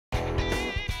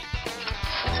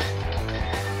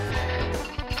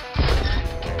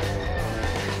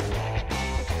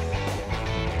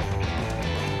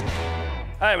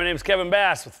Hi, my name is Kevin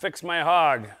Bass with Fix My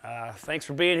Hog. Thanks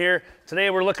for being here.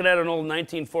 Today we're looking at an old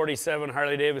 1947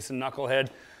 Harley Davidson Knucklehead.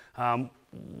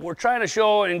 We're trying to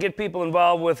show and get people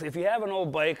involved with, if you have an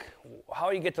old bike,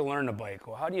 how you get to learn the bike.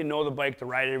 Well, how do you know the bike to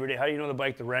ride every day? How do you know the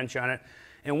bike to wrench on it?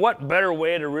 And what better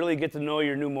way to really get to know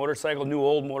your new motorcycle, new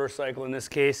old motorcycle in this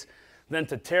case, than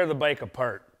to tear the bike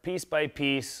apart, piece by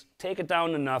piece, take it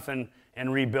down to nothing,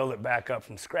 and rebuild it back up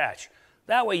from scratch.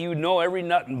 That way you know every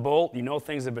nut and bolt, you know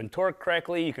things have been torqued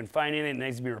correctly, you can find anything that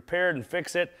needs to be repaired and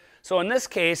fix it. So in this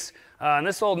case, on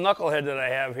this old Knucklehead that I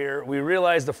have here, we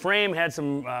realized the frame had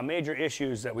some major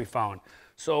issues that we found.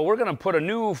 So we're gonna put a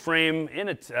new frame in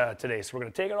it today. So we're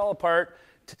gonna take it all apart,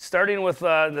 starting with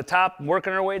the top,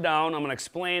 working our way down. I'm gonna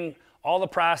explain all the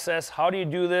process, how do you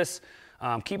do this,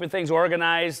 keeping things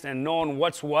organized and knowing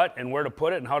what's what and where to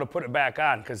put it and how to put it back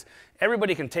on. Because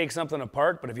everybody can take something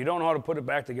apart, but if you don't know how to put it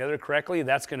back together correctly,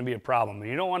 that's going to be a problem.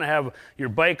 And you don't want to have your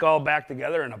bike all back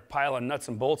together and a pile of nuts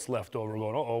and bolts left over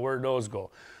going, uh-oh, where'd those go?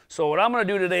 So what I'm going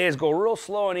to do today is go real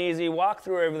slow and easy, walk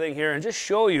through everything here and just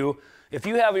show you, if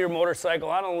you have your motorcycle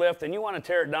on a lift and you want to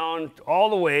tear it down all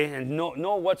the way and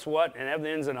know what's what and have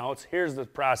the ins and outs, here's the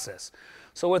process.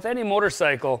 So with any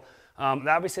motorcycle,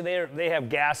 obviously they have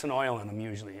gas and oil in them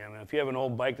usually. I mean, if you have an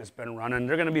old bike that's been running,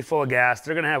 they're going to be full of gas.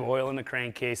 They're going to have oil in the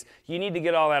crankcase. You need to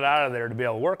get all that out of there to be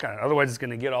able to work on it. Otherwise, it's going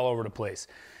to get all over the place.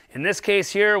 In this case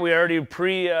here, we already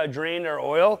pre-drained our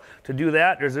oil. To do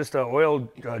that, there's just an oil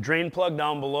drain plug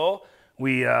down below.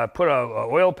 We put a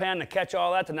oil pan to catch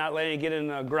all that, to not let it get in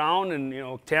the ground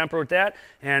and tamper with that.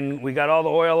 And we got all the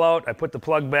oil out. I put the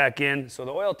plug back in. So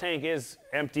the oil tank is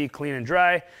empty, clean and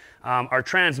dry. Our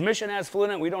transmission has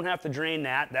fluid in it. We don't have to drain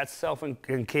that. That's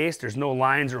self-encased. There's no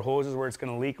lines or hoses where it's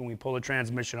going to leak when we pull the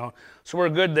transmission out. So we're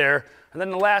good there. And then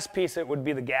the last piece it would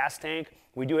be the gas tank.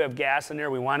 We do have gas in there.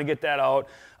 We want to get that out.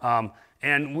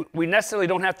 And we necessarily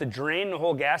don't have to drain the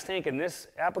whole gas tank in this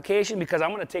application because I'm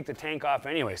going to take the tank off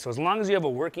anyway. So as long as you have a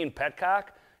working petcock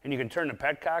and you can turn the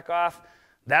petcock off,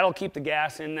 that'll keep the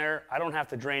gas in there. I don't have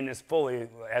to drain this fully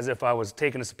as if I was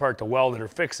taking this apart to weld it or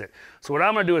fix it. So what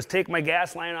I'm going to do is take my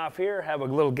gas line off here, have a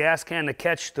little gas can to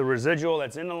catch the residual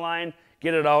that's in the line,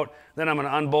 get it out. Then I'm going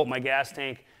to unbolt my gas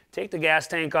tank, take the gas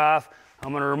tank off. I'm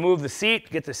going to remove the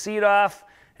seat, get the seat off,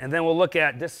 and then we'll look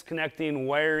at disconnecting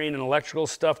wiring and electrical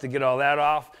stuff to get all that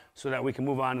off so that we can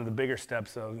move on to the bigger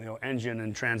steps of engine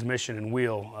and transmission and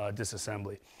wheel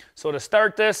disassembly. So to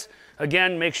start this,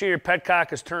 again, make sure your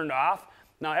petcock is turned off.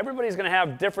 Now everybody's going to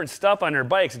have different stuff on their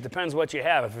bikes. It depends what you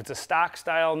have. If it's a stock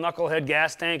style Knucklehead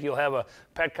gas tank, you'll have a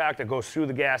petcock that goes through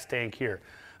the gas tank here.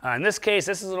 In this case,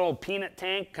 this is an old peanut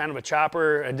tank, kind of a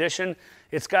chopper edition.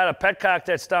 It's got a petcock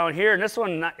that's down here, and this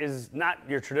one is not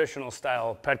your traditional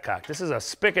style petcock. This is a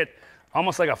spigot,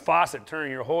 almost like a faucet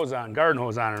turning your hose on, garden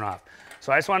hose on and off.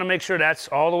 So I just want to make sure that's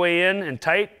all the way in and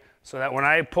tight so that when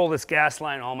I pull this gas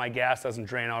line, all my gas doesn't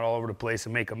drain out all over the place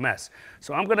and make a mess.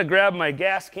 So I'm going to grab my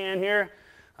gas can here.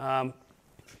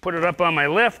 Put it up on my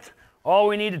lift. All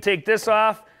we need to take this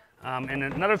off. And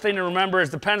another thing to remember is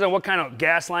depends on what kind of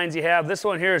gas lines you have. This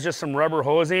one here is just some rubber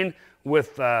hosing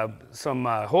with some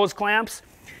hose clamps.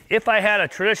 If I had a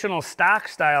traditional stock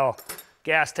style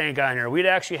gas tank on here, we'd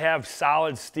actually have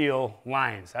solid steel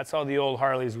lines. That's how the old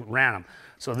Harleys ran them.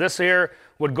 So this here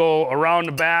would go around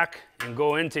the back and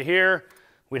go into here.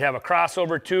 We'd have a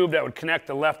crossover tube that would connect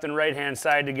the left and right hand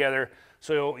side together.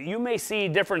 So you may see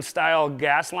different style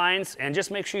gas lines, and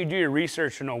just make sure you do your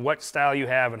research to know what style you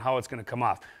have and how it's going to come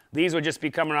off. These would just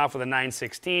be coming off with a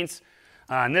 9/16.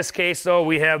 In this case though,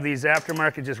 we have these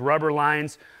aftermarket just rubber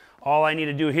lines. All I need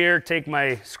to do here, take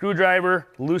my screwdriver,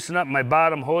 loosen up my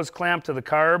bottom hose clamp to the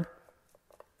carb,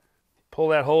 pull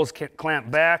that hose clamp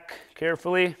back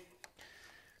carefully,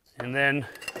 and then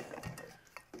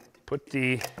put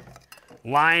the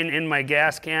line in my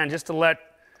gas can just to let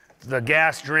the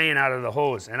gas drain out of the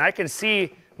hose. And I can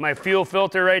see my fuel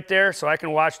filter right there, so I can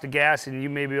watch the gas, and you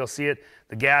maybe will see it.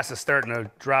 The gas is starting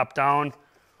to drop down.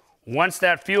 Once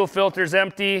that fuel filter is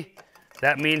empty,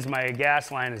 that means my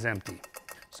gas line is empty.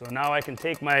 So now I can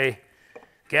take my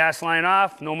gas line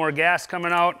off, no more gas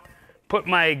coming out, put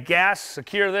my gas,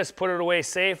 secure this, put it away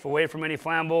safe, away from any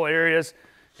flammable areas,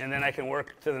 and then I can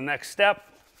work to the next step,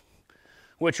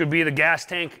 which would be the gas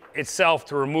tank itself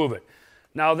to remove it.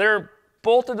 Now they're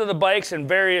bolted to the bikes in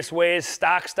various ways.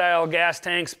 Stock style gas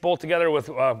tanks bolt together with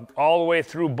all the way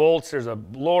through bolts. There's a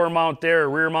lower mount there, a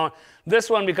rear mount. This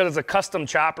one, because it's a custom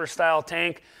chopper style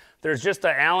tank, there's just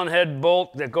an Allen head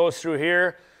bolt that goes through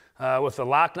here with the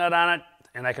lock nut on it,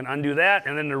 and I can undo that.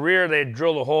 And then the rear, they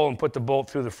drill the hole and put the bolt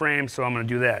through the frame, so I'm going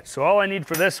to do that. So all I need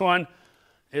for this one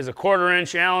is a 1/4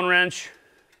 inch Allen wrench,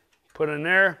 put in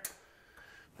there.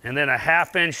 and then a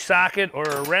 1/2-inch socket or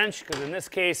a wrench, because in this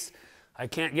case, I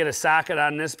can't get a socket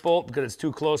on this bolt because it's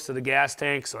too close to the gas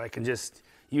tank, so I can just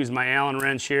use my Allen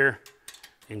wrench here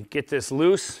and get this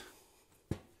loose.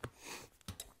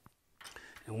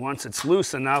 And once it's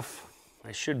loose enough,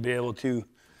 I should be able to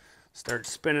start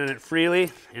spinning it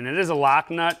freely. And it is a lock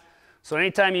nut, so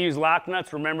anytime you use lock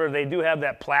nuts, remember they do have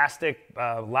that plastic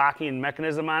locking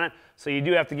mechanism on it, so you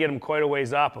do have to get them quite a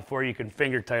ways off before you can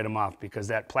finger tight them off, because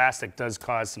that plastic does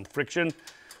cause some friction,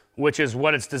 which is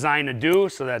what it's designed to do,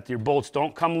 so that your bolts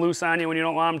don't come loose on you when you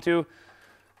don't want them to.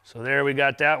 So there, we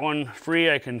got that one free.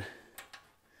 I can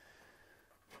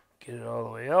get it all the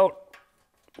way out.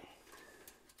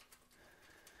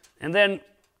 And then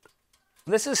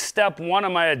this is step 1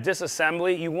 of my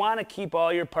disassembly. You want to keep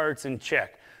all your parts in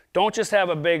check. Don't just have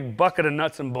a big bucket of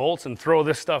nuts and bolts and throw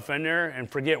this stuff in there and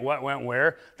forget what went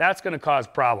where. That's going to cause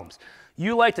problems.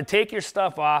 You like to take your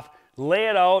stuff off, lay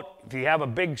it out. If you have a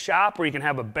big shop where you can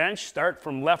have a bench, start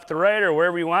from left to right or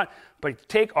wherever you want, but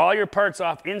take all your parts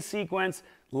off in sequence,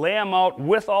 lay them out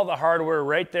with all the hardware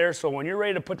right there, so when you're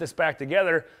ready to put this back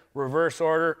together, reverse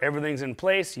order, everything's in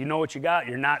place, you know what you got,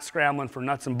 you're not scrambling for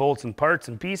nuts and bolts and parts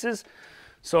and pieces.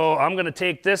 So I'm going to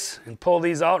take this and pull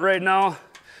these out right now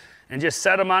and just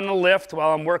set them on the lift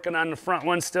while I'm working on the front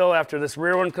one still after this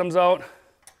rear one comes out.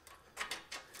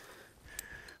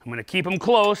 I'm going to keep them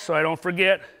close so I don't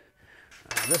forget.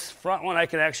 This front one I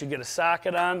can actually get a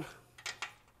socket on.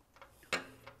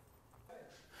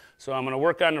 So I'm going to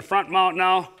work on the front mount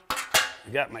now. I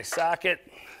got my socket.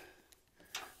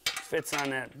 Fits on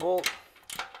that bolt.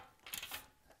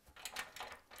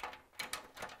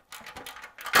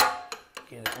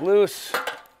 Get it loose.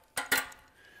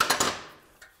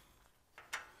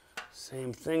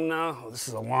 Same thing now. Oh, this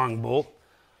is a long bolt.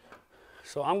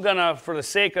 So I'm gonna, for the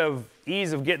sake of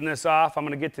ease of getting this off, I'm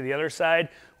gonna get to the other side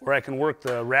where I can work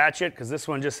the ratchet, because this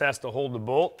one just has to hold the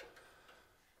bolt.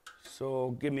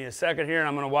 So give me a second here and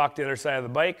I'm gonna walk the other side of the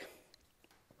bike.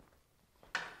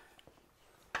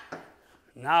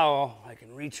 Now I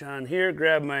can reach on here,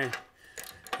 grab my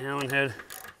Allen head.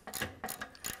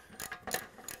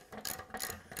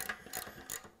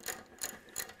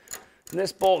 And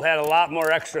this bolt had a lot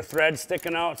more extra thread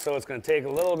sticking out, so it's going to take a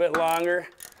little bit longer.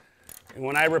 And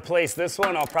when I replace this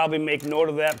one, I'll probably make note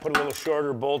of that, put a little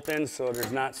shorter bolt in so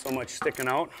there's not so much sticking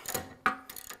out.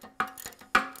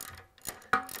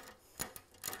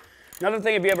 Another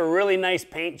thing, if you have a really nice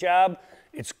paint job,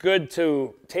 it's good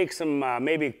to take some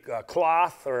maybe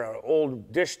cloth or an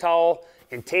old dish towel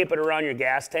and tape it around your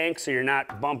gas tank so you're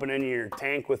not bumping into your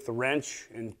tank with the wrench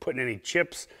and putting any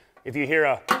chips. If you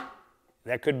hear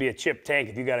that could be a chipped tank.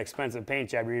 If you got expensive paint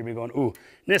job, you're gonna be going, ooh. In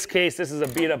this case, this is a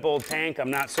beat up old tank.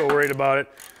 I'm not so worried about it.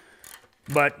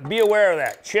 But be aware of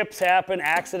that. Chips happen,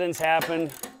 accidents happen.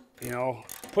 You know,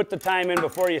 put the time in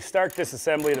before you start this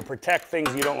assembly to protect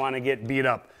things you don't want to get beat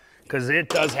up, because it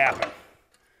does happen.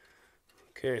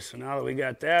 Okay, so now that we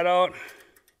got that out,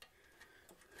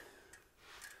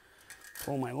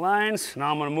 pull my lines.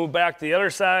 Now I'm gonna move back to the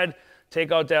other side,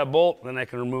 take out that bolt, then I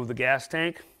can remove the gas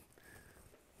tank.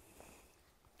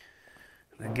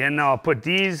 Again, now I'll put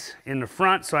these in the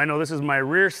front, so I know this is my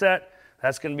rear set.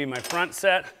 That's going to be my front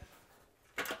set.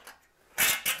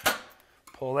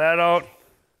 Pull that out.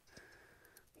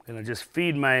 I'm going to just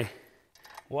feed my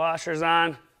washers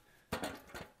on.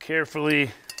 Carefully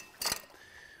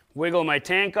wiggle my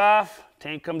tank off.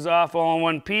 Tank comes off all in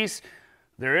one piece.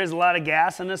 There is a lot of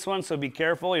gas in this one, so be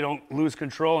careful. You don't lose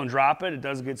control and drop it. It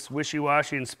does get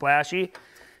swishy-washy and splashy.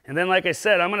 And then, like I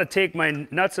said, I'm going to take my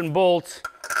nuts and bolts,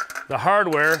 the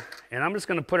hardware, and I'm just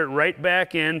going to put it right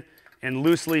back in and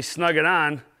loosely snug it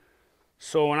on,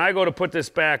 so when I go to put this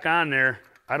back on there,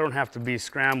 I don't have to be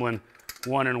scrambling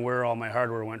wondering where all my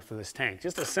hardware went for this tank.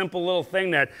 Just a simple little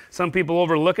thing that some people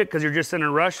overlook it because you're just in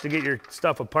a rush to get your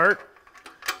stuff apart,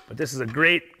 but this is a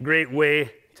great, great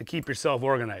way to keep yourself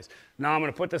organized. Now I'm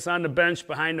going to put this on the bench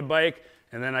behind the bike,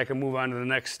 and then I can move on to the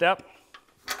next step.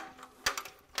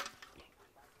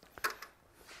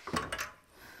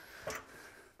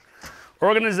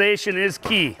 Organization is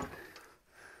key.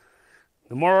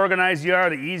 The more organized you are,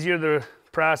 the easier the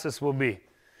process will be.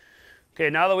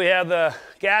 Okay, now that we have the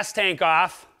gas tank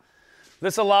off,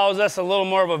 this allows us a little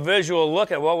more of a visual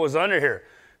look at what was under here.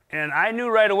 And I knew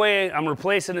right away, I'm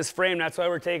replacing this frame, that's why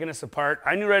we're taking this apart.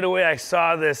 I knew right away I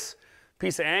saw this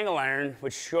piece of angle iron,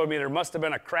 which showed me there must have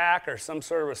been a crack or some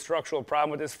sort of a structural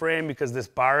problem with this frame because this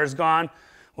bar is gone.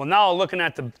 Well, now looking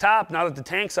at the top, now that the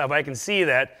tank's off, I can see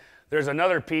that there's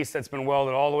another piece that's been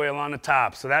welded all the way along the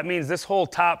top. So that means this whole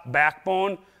top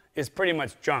backbone is pretty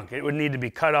much junk. It would need to be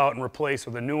cut out and replaced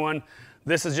with a new one.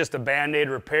 This is just a Band-Aid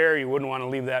repair. You wouldn't want to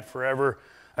leave that forever.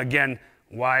 Again,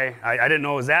 why. I didn't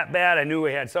know it was that bad. I knew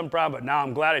we had some problem, but now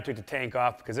I'm glad I took the tank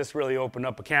off because this really opened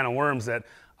up a can of worms that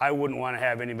I wouldn't want to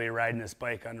have anybody riding this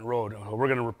bike on the road. We're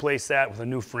going to replace that with a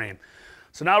new frame.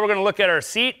 So now we're going to look at our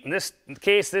seat. In this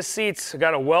case, this seat's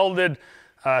got a welded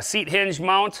seat hinge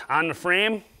mount on the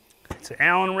frame. It's an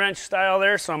Allen wrench style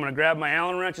there, so I'm going to grab my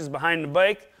Allen wrenches behind the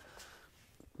bike,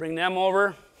 bring them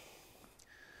over,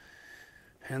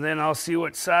 and then I'll see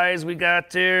what size we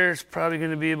got there. It's probably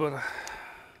going to be about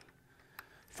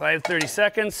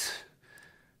 5/32.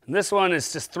 And this one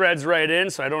is just threads right in,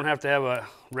 so I don't have to have a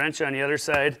wrench on the other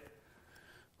side.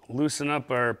 Loosen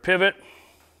up our pivot.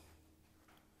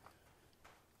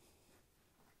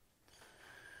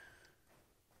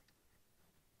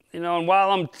 You know, and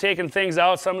while I'm taking things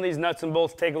out, some of these nuts and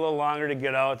bolts take a little longer to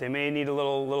get out. They may need a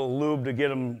little lube to get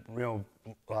them, you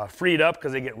know, freed up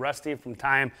because they get rusty from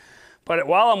time. But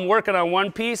while I'm working on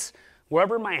one piece,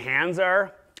 wherever my hands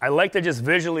are, I like to just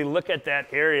visually look at that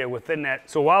area within that.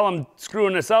 So while I'm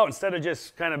screwing this out, instead of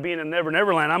just kind of being in Never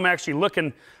Never Land, I'm actually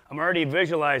looking, I'm already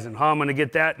visualizing how I'm going to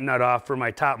get that nut off for my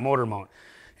top motor mount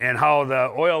and how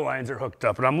the oil lines are hooked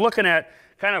up. And I'm looking at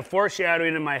kind of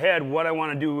foreshadowing in my head what I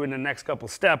want to do in the next couple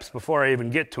steps before I even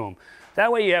get to them.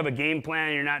 That way you have a game plan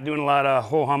and you're not doing a lot of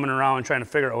ho-humming around trying to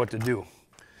figure out what to do.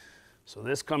 So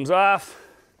this comes off.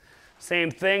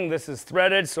 Same thing, this is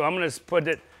threaded, so I'm going to put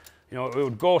it, you know, it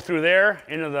would go through there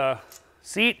into the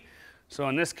seat. So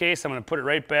in this case, I'm going to put it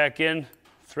right back in,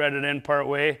 thread it in part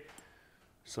way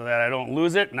so that I don't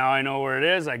lose it. Now I know where it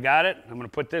is, I got it. I'm going to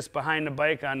put this behind the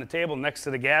bike on the table next to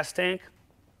the gas tank.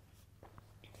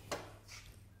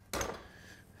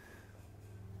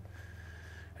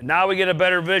 And now we get a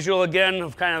better visual again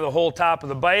of kind of the whole top of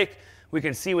the bike. We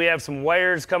can see we have some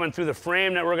wires coming through the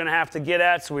frame that we're going to have to get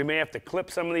at, so we may have to clip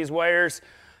some of these wires.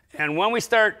 And when we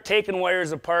start taking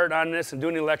wires apart on this and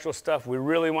doing the electrical stuff, we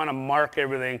really want to mark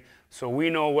everything so we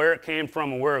know where it came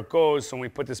from and where it goes. So when we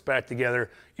put this back together,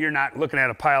 you're not looking at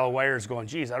a pile of wires going,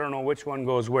 geez, I don't know which one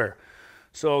goes where.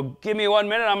 So give me 1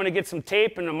 minute. I'm going to get some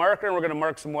tape and a marker, and we're going to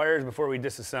mark some wires before we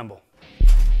disassemble.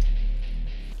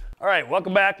 All right,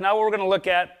 welcome back. Now what we're going to look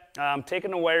at,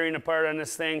 taking the wiring apart on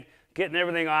this thing, getting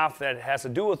everything off that has to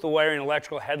do with the wiring,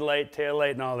 electrical, headlight, tail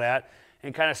light, and all that,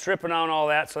 and kind of stripping out all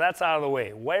that, so that's out of the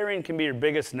way. Wiring can be your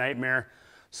biggest nightmare,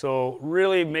 so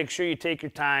really make sure you take your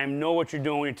time, know what you're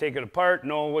doing when you take it apart,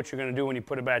 know what you're going to do when you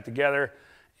put it back together,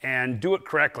 and do it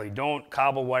correctly. Don't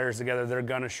cobble wires together. They're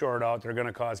going to short out. They're going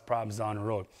to cause problems down the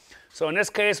road. So in this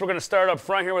case, we're going to start up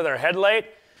front here with our headlight.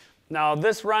 Now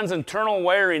this runs internal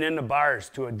wiring in the bars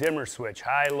to a dimmer switch,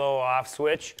 high, low, off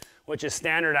switch, which is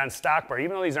standard on stock bar.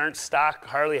 Even though these aren't stock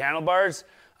Harley handlebars,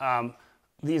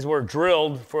 these were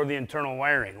drilled for the internal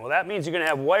wiring. Well, that means you're going to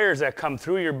have wires that come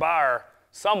through your bar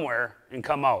somewhere and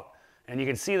come out. And you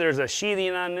can see there's a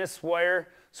sheathing on this wire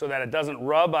so that it doesn't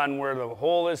rub on where the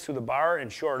hole is through the bar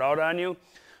and short out on you.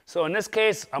 So in this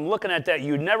case, I'm looking at that.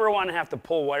 You never want to have to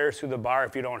pull wires through the bar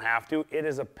if you don't have to. It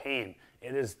is a pain.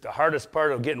 It is the hardest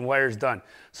part of getting wires done.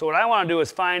 So what I want to do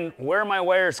is find where my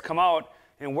wires come out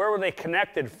and where were they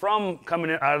connected from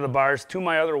coming out of the bars to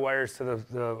my other wires to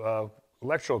the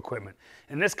electrical equipment.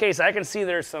 In this case, I can see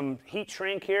there's some heat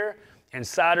shrink here and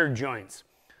soldered joints.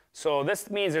 So this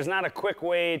means there's not a quick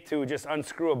way to just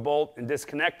unscrew a bolt and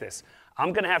disconnect this.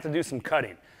 I'm going to have to do some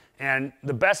cutting. And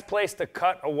the best place to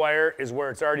cut a wire is where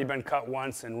it's already been cut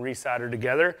once and resoldered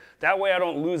together. That way I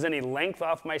don't lose any length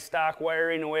off my stock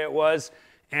wiring the way it was.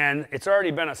 And it's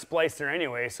already been a splice there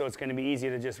anyway, so it's going to be easy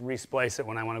to just resplice it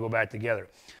when I want to go back together.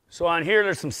 So on here,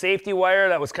 there's some safety wire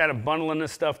that was kind of bundling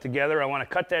this stuff together. I want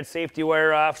to cut that safety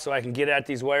wire off so I can get at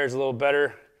these wires a little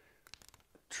better.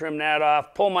 Trim that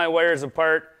off, pull my wires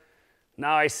apart.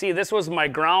 Now I see this was my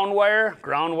ground wire.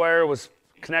 Ground wire was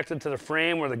connected to the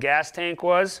frame where the gas tank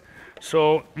was.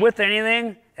 So with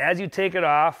anything, as you take it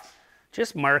off,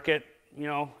 just mark it. You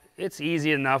know, it's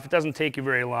easy enough. It doesn't take you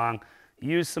very long.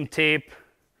 Use some tape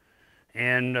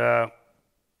and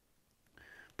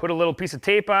put a little piece of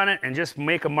tape on it and just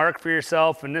make a mark for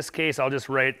yourself. In this case, I'll just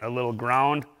write a little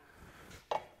ground.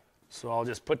 So I'll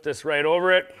just put this right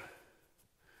over it,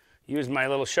 use my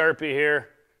little Sharpie here,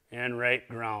 and write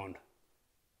ground.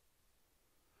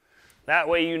 That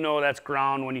way you know that's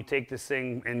ground when you take this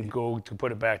thing and go to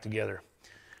put it back together.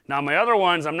 Now my other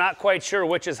ones, I'm not quite sure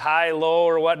which is high, low,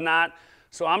 or whatnot,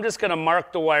 so I'm just going to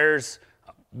mark the wires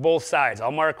both sides.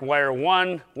 I'll mark wire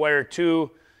 1, wire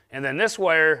 2, and then this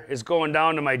wire is going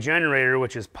down to my generator,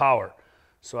 which is power.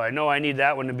 So I know I need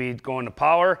that one to be going to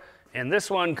power, and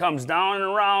this one comes down and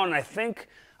around, and I think,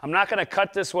 I'm not going to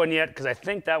cut this one yet because I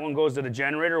think that one goes to the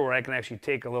generator where I can actually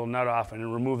take a little nut off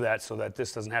and remove that so that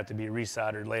this doesn't have to be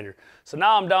resoldered later. So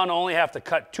now I'm down to only have to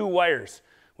cut 2 wires.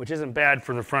 which isn't bad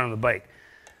for the front of the bike.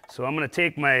 So I'm going to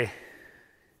take my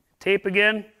tape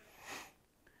again,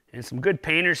 and some good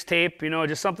painter's tape, you know,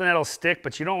 just something that'll stick,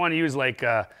 but you don't want to use like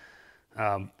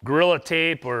Gorilla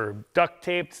tape or duct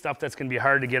tape, stuff that's going to be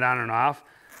hard to get on and off.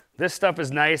 This stuff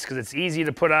is nice because it's easy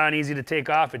to put on, easy to take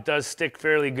off. It does stick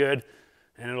fairly good,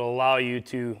 and it'll allow you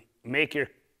to make your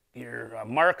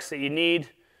marks that you need,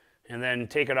 and then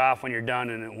take it off when you're done,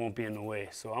 and it won't be in the way.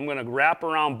 So I'm going to wrap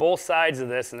around both sides of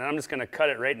this, and then I'm just going to cut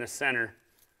it right in the center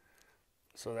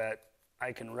so that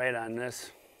I can write on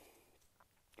this.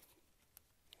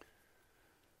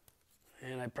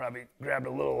 And I probably grabbed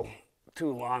a little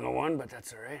too long a one, but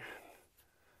that's all right.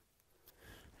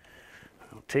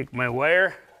 I'll take my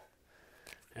wire,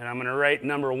 and I'm going to write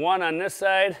number 1 on this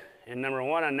side and number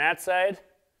 1 on that side.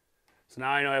 So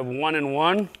now I know I have 1 and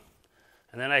 1,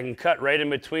 and then I can cut right in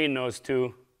between those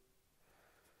two.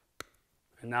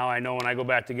 And now I know when I go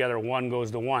back together, 1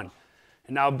 goes to 1.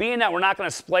 And now being that we're not going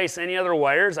to splice any other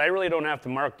wires, I really don't have to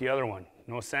mark the other one.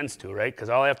 No sense to, right? Because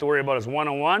all I have to worry about is 1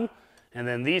 and 1. And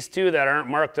then these two that aren't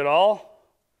marked at all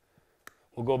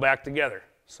will go back together.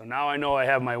 So now I know I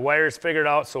have my wires figured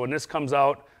out, so when this comes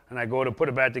out and I go to put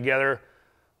it back together,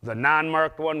 the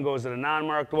non-marked one goes to the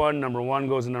non-marked one, number 1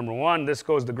 goes to number 1, this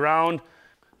goes to ground.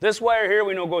 This wire here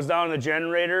we know goes down to the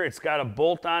generator. It's got a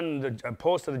bolt on the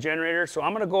post of the generator, so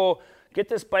I'm going to go get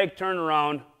this bike turned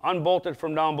around, unbolt it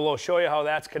from down below, show you how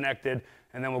that's connected,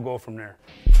 and then we'll go from there.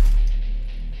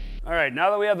 All right, now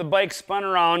that we have the bike spun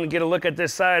around and get a look at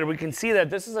this side, we can see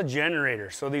that this is a generator.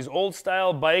 So these old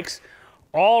style bikes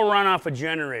all run off a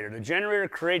generator. The generator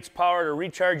creates power to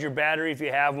recharge your battery if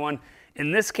you have one.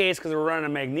 In this case, because we're running a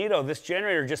magneto, this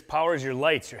generator just powers your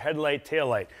lights, your headlight, tail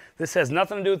light. This has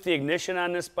nothing to do with the ignition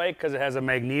on this bike because it has a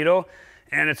magneto.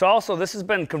 And it's also, this has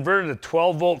been converted to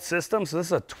 12-volt system. So this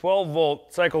is a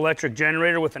 12-volt cycloelectric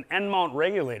generator with an end mount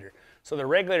regulator. So the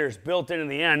regulator is built into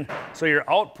the end, so your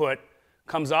output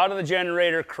comes out of the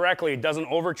generator correctly. It doesn't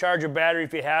overcharge your battery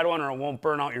if you had one, or it won't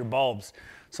burn out your bulbs.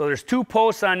 So there's 2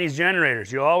 posts on these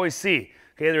generators. You'll always see.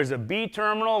 Okay, there's a B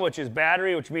terminal, which is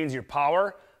battery, which means your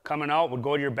power coming out would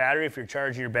go to your battery if you're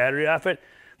charging your battery off it.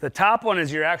 The top one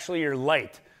is actually your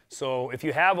light. So if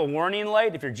you have a warning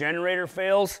light, if your generator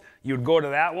fails, you would go to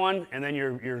that one, and then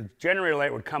your generator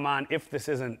light would come on if this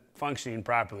isn't functioning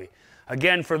properly.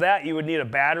 Again, for that, you would need a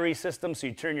battery system, so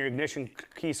you turn your ignition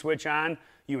key switch on.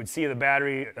 You would see the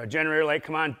battery generator light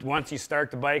come on. Once you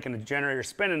start the bike and the generator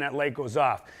spinning, that light goes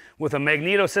off. With a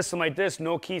magneto system like this,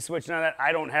 no key switch, none of that,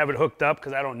 I don't have it hooked up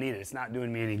because I don't need it. It's not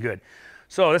doing me any good.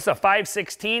 So this is a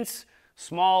 5/16,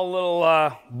 small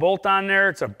little bolt on there.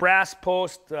 It's a brass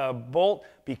post bolt.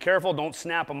 Be careful, don't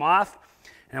snap them off.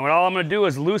 And all I'm going to do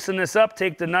is loosen this up,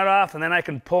 take the nut off, and then I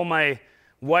can pull my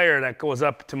wire that goes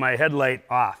up to my headlight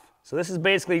off. So this is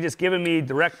basically just giving me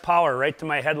direct power right to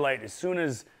my headlight as soon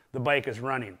as the bike is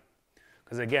running.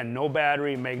 Because again, no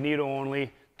battery, magneto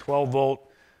only, 12-volt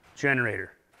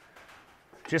generator.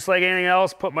 Just like anything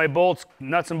else, put my bolts,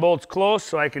 nuts and bolts close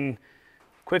so I can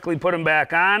quickly put them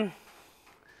back on.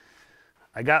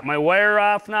 I got my wire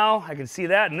off now. I can see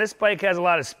that. And this bike has a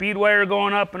lot of speed wire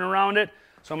going up and around it.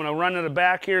 So I'm going to run to the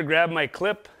back here, grab my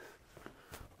clippers,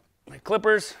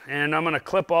 and I'm going to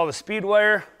clip all the speed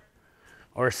wire,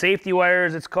 or safety wire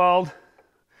as it's called.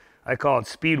 I call it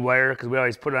speed wire because we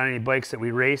always put it on any bikes that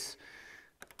we race.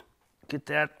 Get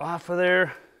that off of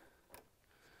there.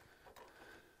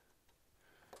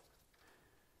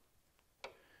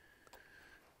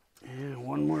 And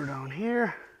one more down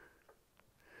here.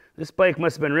 This bike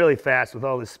must have been really fast with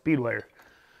all this speed wire.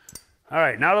 All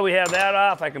right, now that we have that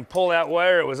off, I can pull that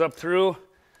wire. It was up through.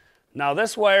 Now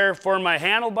this wire for my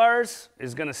handlebars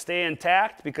is going to stay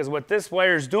intact because what this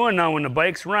wire is doing now when the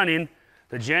bike's running,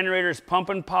 the generator's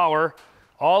pumping power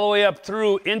all the way up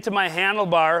through into my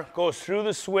handlebar, goes through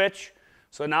the switch.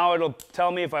 So now it'll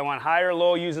tell me if I want high or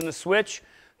low using the switch,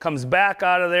 comes back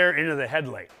out of there into the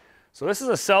headlight. So this is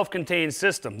a self-contained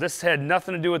system. This had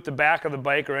nothing to do with the back of the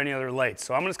bike or any other lights.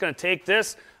 So I'm just going to take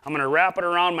this, I'm going to wrap it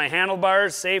around my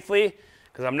handlebars safely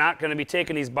because I'm not going to be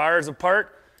taking these bars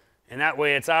apart. And that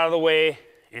way it's out of the way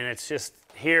and it's just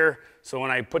here. So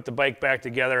when I put the bike back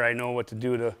together, I know what to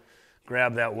do to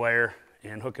grab that wire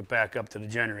and hook it back up to the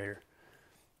generator.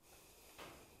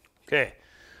 Okay,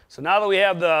 so now that we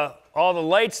have all the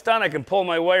lights done, I can pull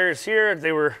my wires here.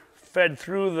 They were fed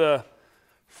through the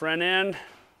front end.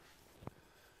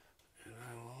 And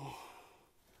I will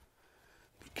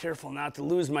be careful not to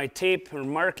lose my tape or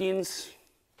markings,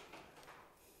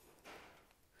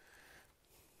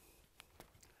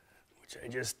 which I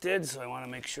just did, so I want to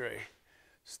make sure I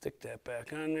stick that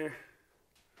back on there.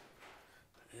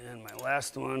 And my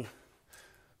last one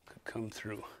come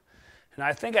through. And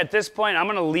I think at this point, I'm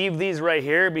gonna leave these right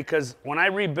here because when I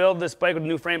rebuild this bike with a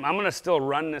new frame, I'm gonna still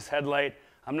run this headlight.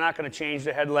 I'm not gonna change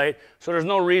the headlight. So there's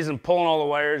no reason pulling all the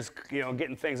wires, you know,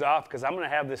 getting things off, because I'm gonna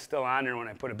have this still on there when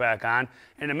I put it back on.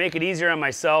 And to make it easier on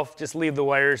myself, just leave the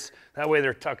wires. That way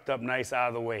they're tucked up nice out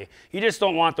of the way. You just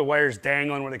don't want the wires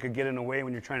dangling where they could get in the way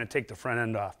when you're trying to take the front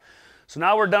end off. So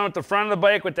now we're done with the front of the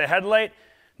bike with the headlight.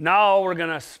 Now we're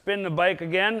gonna spin the bike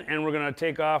again and we're gonna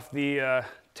take off the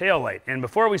tail light. And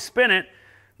before we spin it,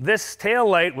 this tail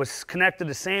light was connected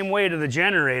the same way to the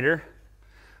generator.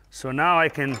 So now I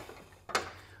can,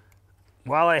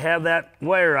 while I have that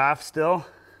wire off still,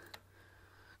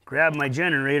 grab my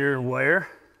generator wire.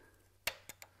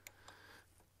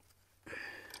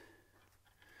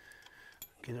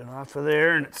 Get it off of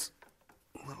there, and it's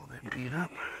a little bit beat up.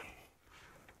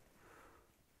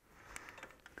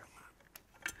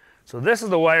 So this is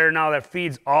the wire now that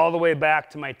feeds all the way back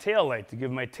to my tail light to give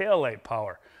my tail light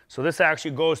power. So this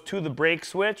actually goes to the brake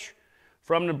switch.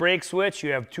 From the brake switch,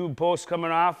 you have two posts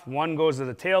coming off. One goes to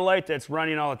the tail light that's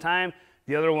running all the time.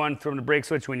 The other one from the brake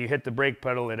switch, when you hit the brake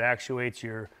pedal, it actuates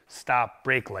your stop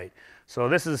brake light. So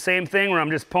this is the same thing where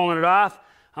I'm just pulling it off.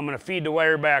 I'm gonna feed the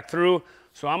wire back through.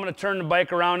 So I'm gonna turn the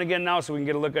bike around again now so we can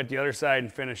get a look at the other side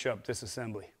and finish up this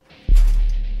assembly.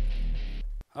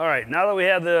 All right, now that we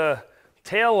have the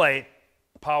tail light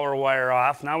power wire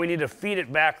off, now we need to feed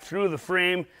it back through the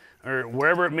frame or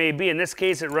wherever it may be. In this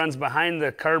case, it runs behind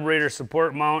the carburetor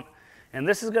support mount. And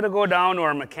this is gonna go down to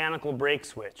our mechanical brake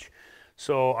switch.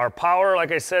 So our power,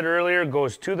 like I said earlier,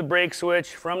 goes to the brake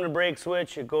switch. From the brake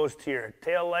switch, it goes to your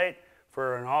tail light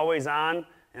for an always on,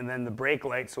 and then the brake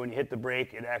light, so when you hit the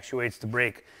brake, it actuates the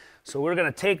brake. So we're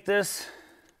gonna take this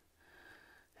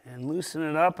and loosen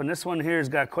it up, and this one here has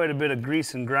got quite a bit of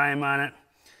grease and grime on it.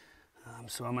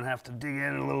 So I'm gonna have to dig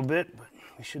in a little bit, but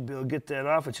we should be able to get that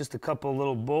off. It's just a couple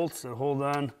little bolts that hold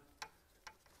on.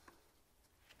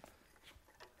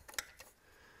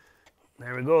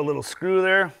 There we go, a little screw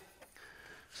there.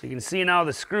 So you can see now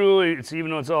the screw, even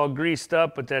though it's all greased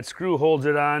up, but that screw holds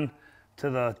it on to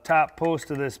the top post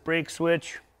of this brake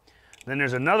switch. Then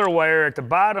there's another wire at the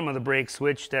bottom of the brake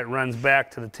switch that runs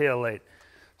back to the tail light.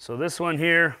 So this one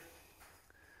here,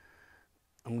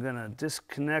 I'm gonna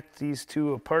disconnect these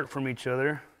two apart from each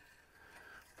other.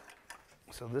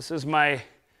 So this is my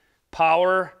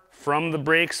power from the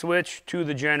brake switch to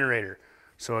the generator.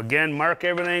 So again, mark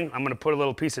everything. I'm gonna put a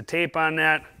little piece of tape on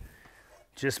that.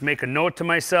 Just make a note to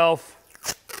myself.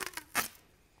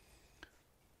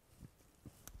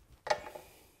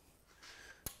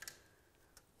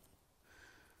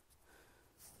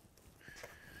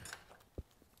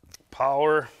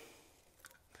 Power.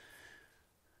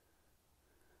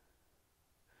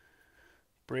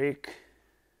 Brake.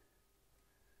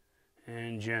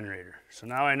 And generator. So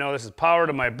now I know this is power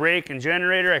to my brake and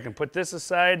generator. I can put this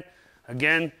aside.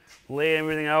 Again, lay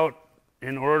everything out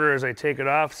in order as I take it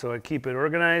off so I keep it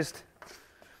organized.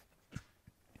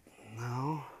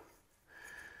 Now,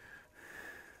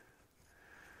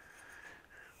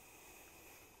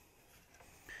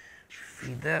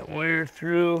 feed that wire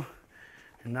through,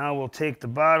 and now we'll take the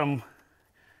bottom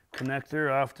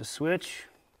connector off the switch.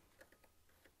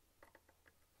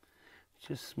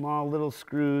 Just small little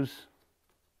screws.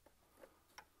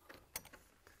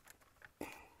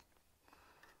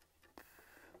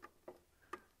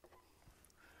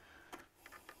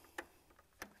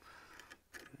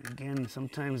 Again,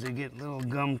 sometimes they get a little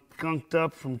gunked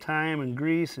up from time and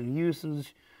grease and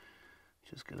usage.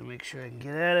 Just gonna make sure I can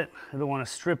get at it. I don't want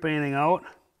to strip anything out.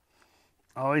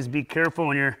 Always be careful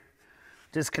when you're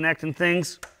disconnecting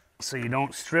things so you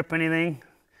don't strip anything.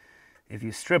 If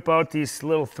you strip out these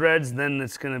little threads, then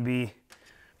it's gonna be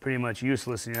pretty much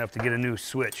useless and you have to get a new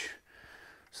switch.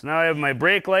 So now I have my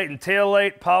brake light and tail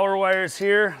light power wires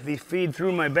here. They feed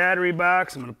through my battery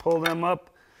box. I'm gonna pull them up.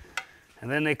 And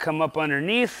then they come up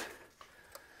underneath.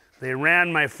 They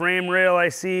ran my frame rail, I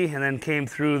see, and then came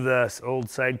through the old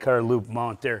sidecar loop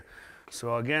mount there.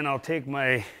 So again, I'll take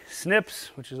my snips,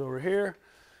 which is over here,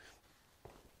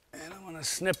 and I'm gonna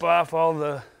snip off all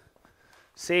the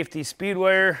safety speed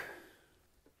wire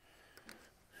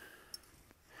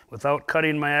without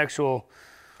cutting my actual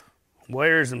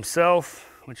wires themselves,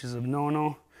 which is a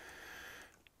no-no.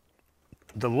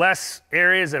 The less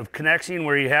areas of connection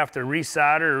where you have to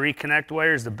resolder or reconnect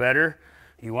wires, the better.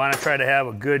 You want to try to have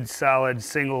a good, solid,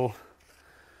 single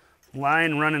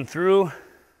line running through.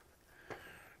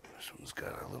 This one's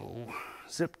got a little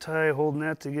zip tie holding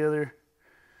that together.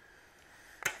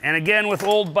 And again, with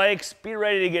old bikes, be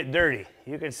ready to get dirty.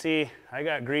 You can see I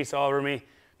got grease all over me.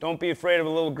 Don't be afraid of a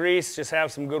little grease. Just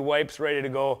have some good wipes ready to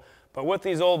go. But with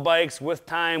these old bikes, with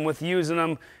time, with using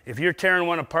them, if you're tearing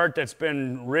one apart that's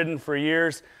been ridden for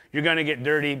years, you're gonna get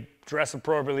dirty. Dress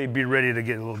appropriately, be ready to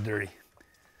get a little dirty.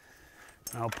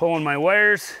 Now pulling my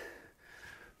wires,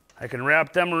 I can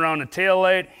wrap them around the tail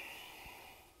light.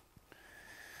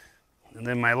 And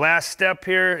then my last step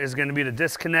here is going to be to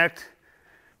disconnect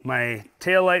my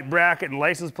tail light bracket and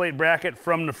license plate bracket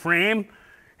from the frame.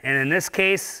 And in this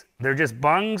case, they're just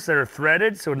bungs that are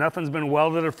threaded, so nothing's been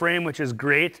welded to the frame, which is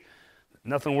great.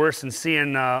 Nothing worse than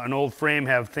seeing an old frame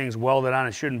have things welded on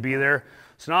it shouldn't be there.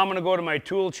 So now I'm going to go to my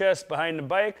tool chest behind the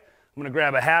bike. I'm going to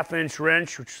grab a 1/2-inch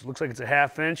wrench, which looks like it's a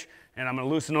 1/2 inch, and I'm going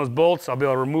to loosen those bolts. I'll be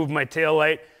able to remove my tail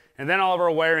light, and then all of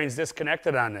our wiring is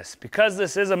disconnected on this. Because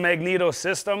this is a magneto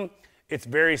system, it's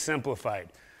very simplified.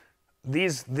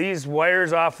 These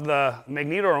wires off the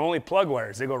magneto are only plug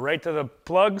wires. They go right to the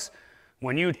plugs.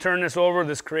 When you turn this over,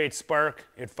 this creates spark,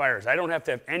 it fires. I don't have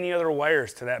to have any other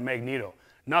wires to that magneto,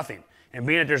 nothing. And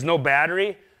being that there's no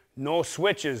battery, no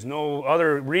switches, no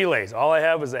other relays. All I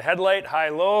have is a headlight,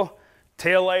 high-low,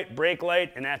 tail light, brake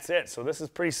light, and that's it. So this is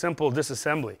pretty simple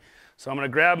disassembly. So I'm going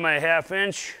to grab my 1/2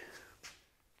 inch.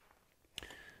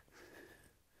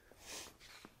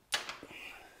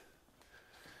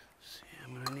 See,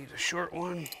 I'm going to need a short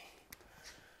one.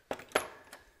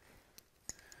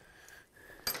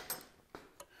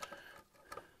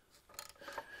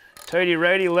 Tighty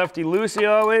righty, lefty loosey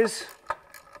always.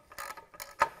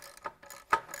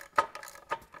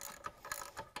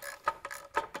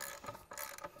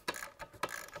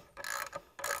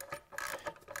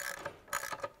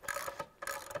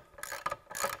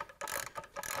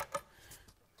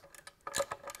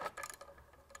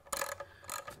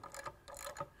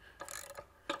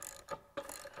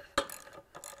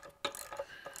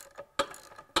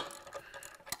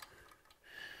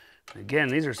 Again,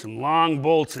 these are some long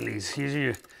bolts in these.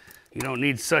 You don't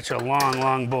need such a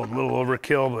long bolt. A little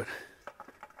overkill, but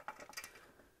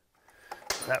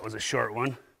that was a short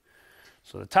one.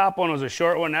 So the top one was a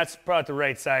short one. That's probably the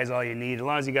right size, all you need, as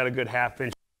long as you got a good 1/2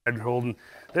 inch thread holding.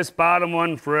 This bottom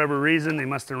one, for whatever reason, they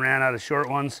must have ran out of short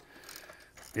ones,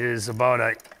 is about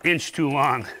 1 inch too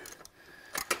long.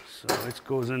 So it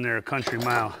goes in there a country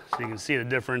mile, so you can see the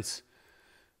difference.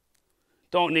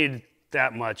 Don't need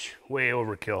that much, way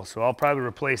overkill. So I'll probably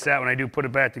replace that when I do put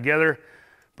it back together.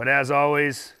 But as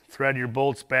always, thread your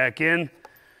bolts back in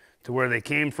to where they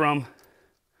came from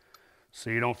so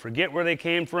you don't forget where they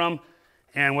came from.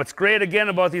 And what's great again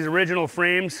about these original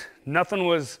frames, nothing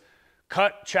was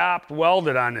cut, chopped,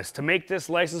 welded on this. To make this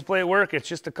license plate work, it's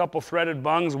just a couple threaded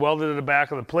bungs welded to the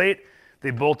back of the plate.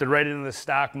 They bolted right into the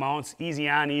stock mounts, easy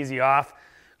on, easy off.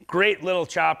 Great little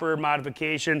chopper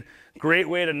modification. Great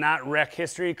way to not wreck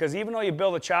history, because even though you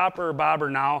build a chopper or bobber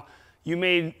now, you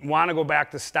may want to go back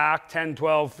to stock 10,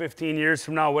 12, 15 years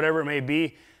from now, whatever it may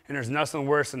be, and there's nothing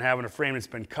worse than having a frame that's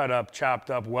been cut up, chopped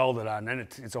up, welded on. Then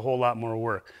it's a whole lot more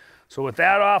work. So with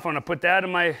that off, I'm going to put that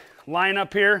in my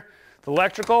lineup here, the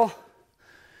electrical.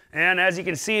 And as you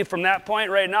can see from that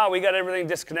point right now, we got everything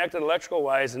disconnected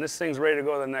electrical-wise, and this thing's ready to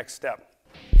go to the next step.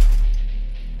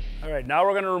 All right, now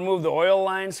we're going to remove the oil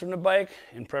lines from the bike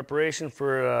in preparation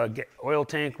for oil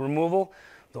tank removal.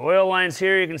 The oil lines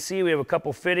here, you can see we have a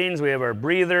couple fittings. We have our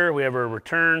breather, we have our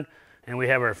return, and we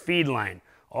have our feed line.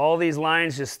 All these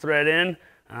lines just thread in.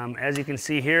 As you can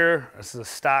see here, this is a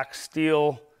stock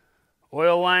steel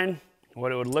oil line,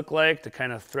 what it would look like, the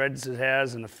kind of threads it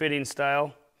has and the fitting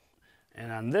style.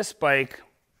 And on this bike,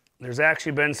 there's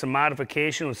actually been some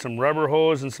modification with some rubber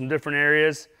hose in some different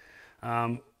areas.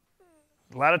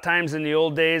 A lot of times in the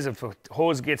old days, if a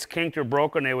hose gets kinked or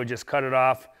broken, they would just cut it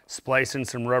off, splice in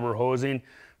some rubber hosing.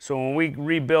 So when we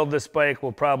rebuild this bike,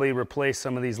 we'll probably replace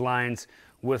some of these lines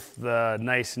with the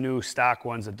nice new stock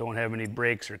ones that don't have any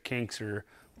breaks or kinks or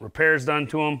repairs done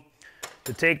to them.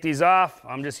 To take these off,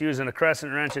 I'm just using a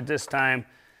crescent wrench at this time,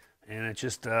 and it's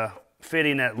just a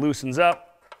fitting that loosens up.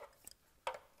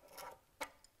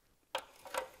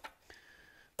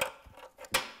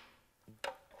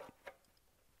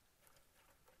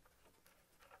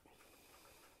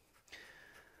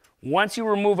 Once you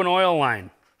remove an oil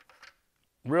line,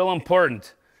 real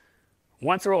important,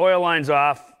 once the oil line's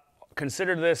off,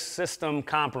 consider this system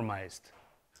compromised,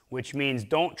 which means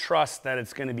don't trust that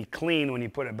it's going to be clean when you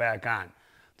put it back on.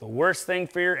 The worst thing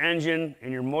for your engine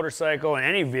and your motorcycle and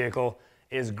any vehicle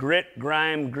is grit,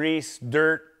 grime, grease,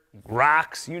 dirt,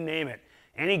 rocks, you name it.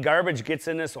 Any garbage gets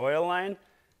in this oil line,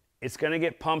 it's going to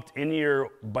get pumped into your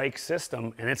bike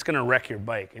system, and it's going to wreck your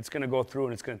bike. It's going to go through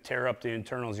and it's going to tear up the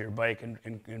internals of your bike and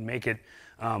make it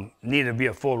need to be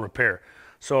a full repair.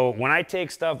 So when I take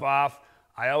stuff off,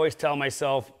 I always tell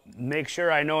myself, make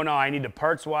sure I know now I need to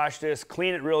parts wash this,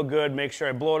 clean it real good, make sure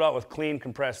I blow it out with clean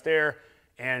compressed air,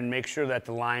 and make sure that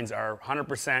the lines are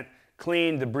 100%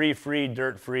 clean, debris-free,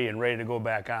 dirt-free, and ready to go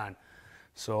back on.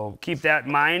 So keep that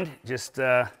in mind. Just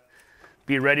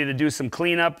be ready to do some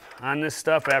cleanup on this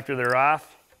stuff after they're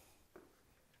off.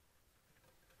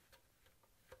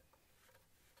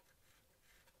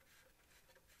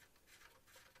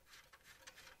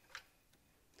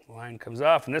 Line comes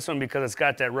off, and this one, because it's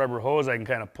got that rubber hose, I can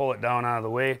kind of pull it down out of the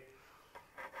way.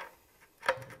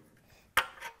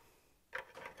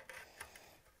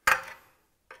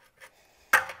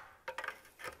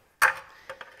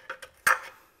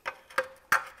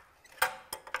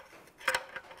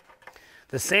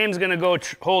 The same is going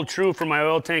to hold true for my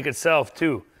oil tank itself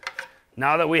too.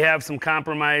 Now that we have some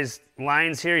compromised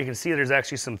lines here, you can see there's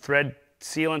actually some thread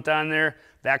sealant on there.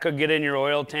 That could get in your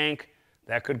oil tank.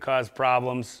 That could cause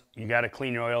problems. You got to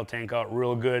clean your oil tank out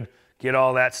real good. Get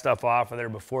all that stuff off of there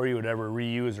before you would ever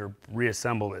reuse or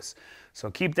reassemble this. So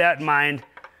keep that in mind.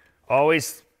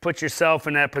 Always put yourself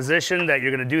in that position that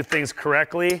you're going to do things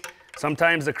correctly.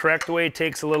 Sometimes the correct way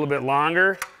takes a little bit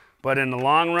longer, but in the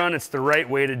long run, it's the right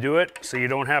way to do it, so you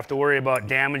don't have to worry about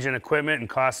damaging equipment and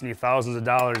costing you thousands of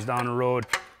dollars down the road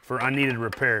for unneeded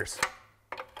repairs.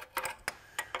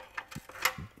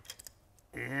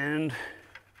 And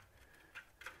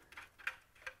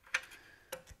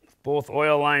both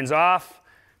oil lines off.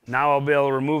 Now I'll be able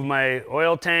to remove my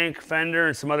oil tank, fender,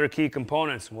 and some other key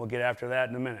components. We'll get after that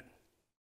in a minute.